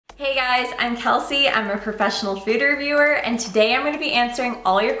Hey guys, I'm Kelsey. I'm a professional food reviewer, and today I'm going to be answering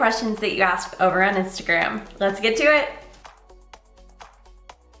all your questions that you asked over on Instagram. Let's get to it.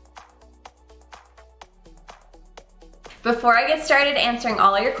 Before I get started answering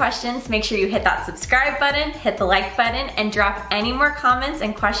all your questions, make sure you hit that subscribe button, hit the like button, and drop any more comments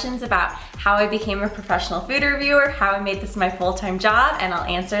and questions about how I became a professional food reviewer, how I made this my full-time job, and I'll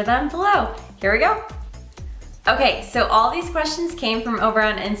answer them below. Here we go. Okay, so all these questions came from over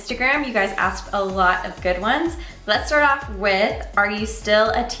on Instagram. You guys asked a lot of good ones. Let's start off with, are you still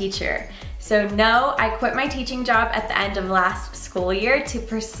a teacher? So no, I quit my teaching job at the end of last school year to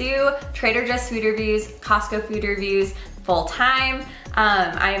pursue Trader Joe's food reviews, Costco food reviews full-time.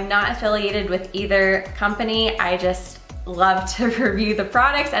 I am not affiliated with either company. I just love to review the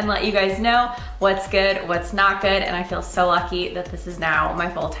products and let you guys know what's good, what's not good, and I feel so lucky that this is now my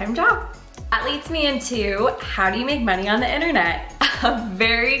full-time job. That leads me into, how do you make money on the internet? A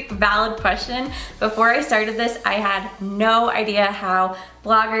very valid question. Before I started this, I had no idea how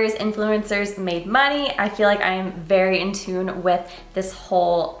bloggers, influencers made money. I feel like I am very in tune with this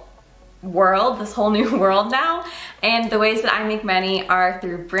whole world, this whole new world now. And the ways that I make money are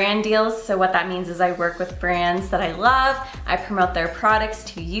through brand deals. So what that means is I work with brands that I love. I promote their products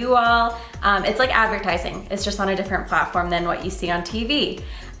to you all. It's like advertising. It's just on a different platform than what you see on TV.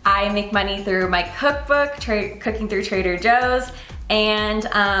 I make money through my cookbook, Cooking Through Trader Joe's, and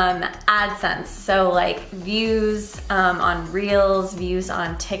AdSense. So like views on Reels, views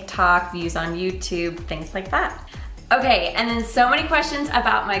on TikTok, views on YouTube, things like that. Okay, and then so many questions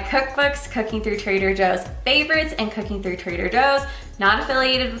about my cookbooks, Cooking Through Trader Joe's Favorites and Cooking Through Trader Joe's. Not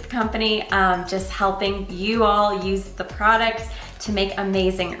affiliated with the company, just helping you all use the products to make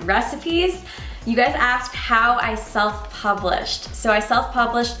amazing recipes. You guys asked how I self-published. So I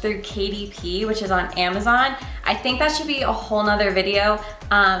self-published through KDP, which is on Amazon. I think that should be a whole nother video,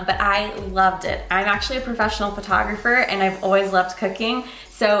 but I loved it. I'm actually a professional photographer and I've always loved cooking.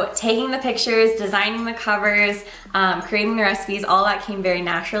 So taking the pictures, designing the covers, creating the recipes, all that came very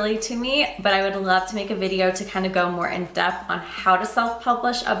naturally to me, but I would love to make a video to kind of go more in depth on how to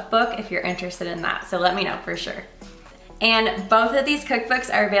self-publish a book if you're interested in that. So let me know for sure. And both of these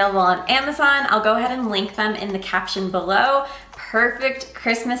cookbooks are available on Amazon. I'll go ahead and link them in the caption below. Perfect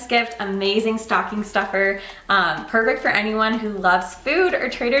Christmas gift, amazing stocking stuffer, perfect for anyone who loves food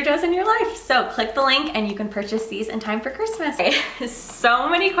or Trader Joe's in your life. So click the link and you can purchase these in time for Christmas. So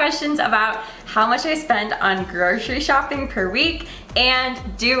many questions about how much I spend on grocery shopping per week and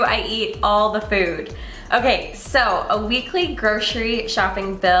do I eat all the food? Okay, so a weekly grocery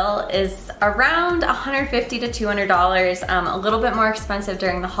shopping bill is around $150 to $200, a little bit more expensive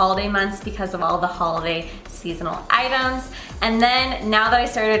during the holiday months because of all the holiday seasonal items. And then now that I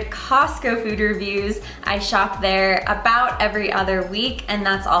started Costco food reviews, I shop there about every other week, and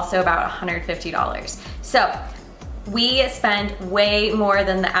that's also about $150. So we spend way more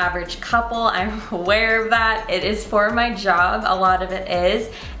than the average couple. I'm aware of that. It is for my job, a lot of it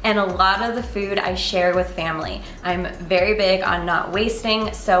is, and a lot of the food I share with family. I'm very big on not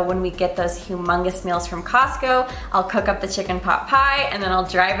wasting, so when we get those humongous meals from Costco, I'll cook up the chicken pot pie and then I'll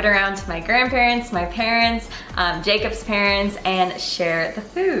drive it around to my grandparents, my parents, Jacob's parents, and share the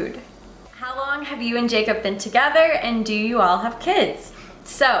food. How long have you and Jacob been together, and do you all have kids?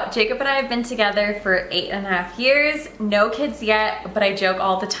 So Jacob and I have been together for 8.5 years, no kids yet, but I joke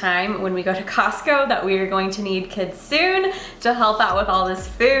all the time when we go to Costco that we are going to need kids soon to help out with all this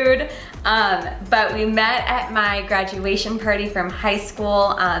food. But we met at my graduation party from high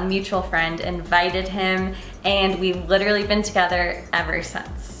school. A mutual friend invited him, and we've literally been together ever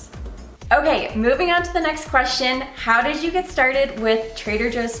since. Okay, moving on to the next question. How did you get started with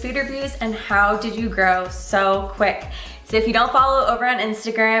Trader Joe's food reviews, and how did you grow so quick? So if you don't follow over on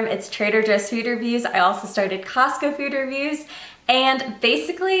Instagram, it's Trader Joe's food reviews. I also started Costco food reviews. And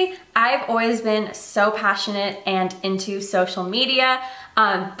basically, I've always been so passionate and into social media.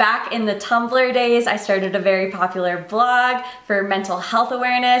 Back in the Tumblr days, I started a very popular blog for mental health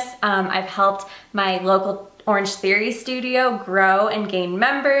awareness. I've helped my local Orange Theory studio grow and gain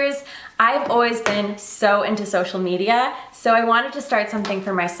members. I've always been so into social media, so I wanted to start something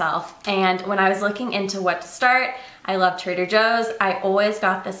for myself. And when I was looking into what to start, I love Trader Joe's. I always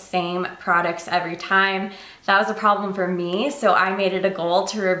got the same products every time. That was a problem for me, so I made it a goal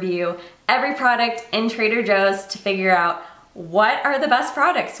to review every product in Trader Joe's to figure out what are the best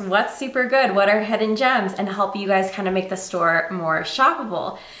products, what's super good, what are hidden gems, and help you guys kind of make the store more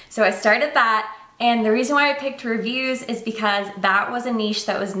shoppable. So I started that, and the reason why I picked reviews is because that was a niche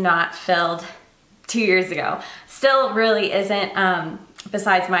that was not filled 2 years ago. Still really isn't,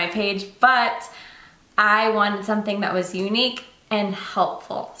 besides my page, but I wanted something that was unique and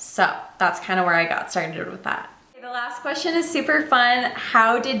helpful. So that's kind of where I got started with that. The last question is super fun.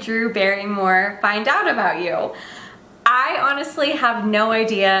 How did Drew Barrymore find out about you? I honestly have no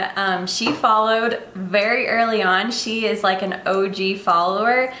idea. She followed very early on. She is like an OG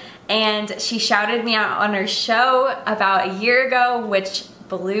follower, and she shouted me out on her show about a year ago, which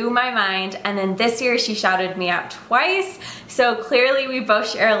blew my mind. And then this year she shouted me out twice. So clearly we both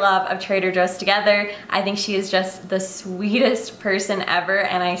share a love of Trader Joe's together. I think she is just the sweetest person ever,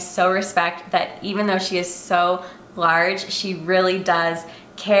 and I so respect that even though she is so large, she really does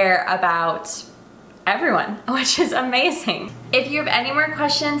care about everyone, which is amazing. If you have any more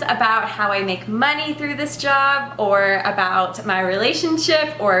questions about how I make money through this job, or about my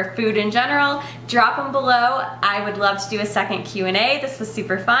relationship, or food in general, drop them below. I would love to do a second Q&A. This was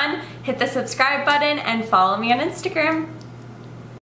super fun. Hit the subscribe button and follow me on Instagram.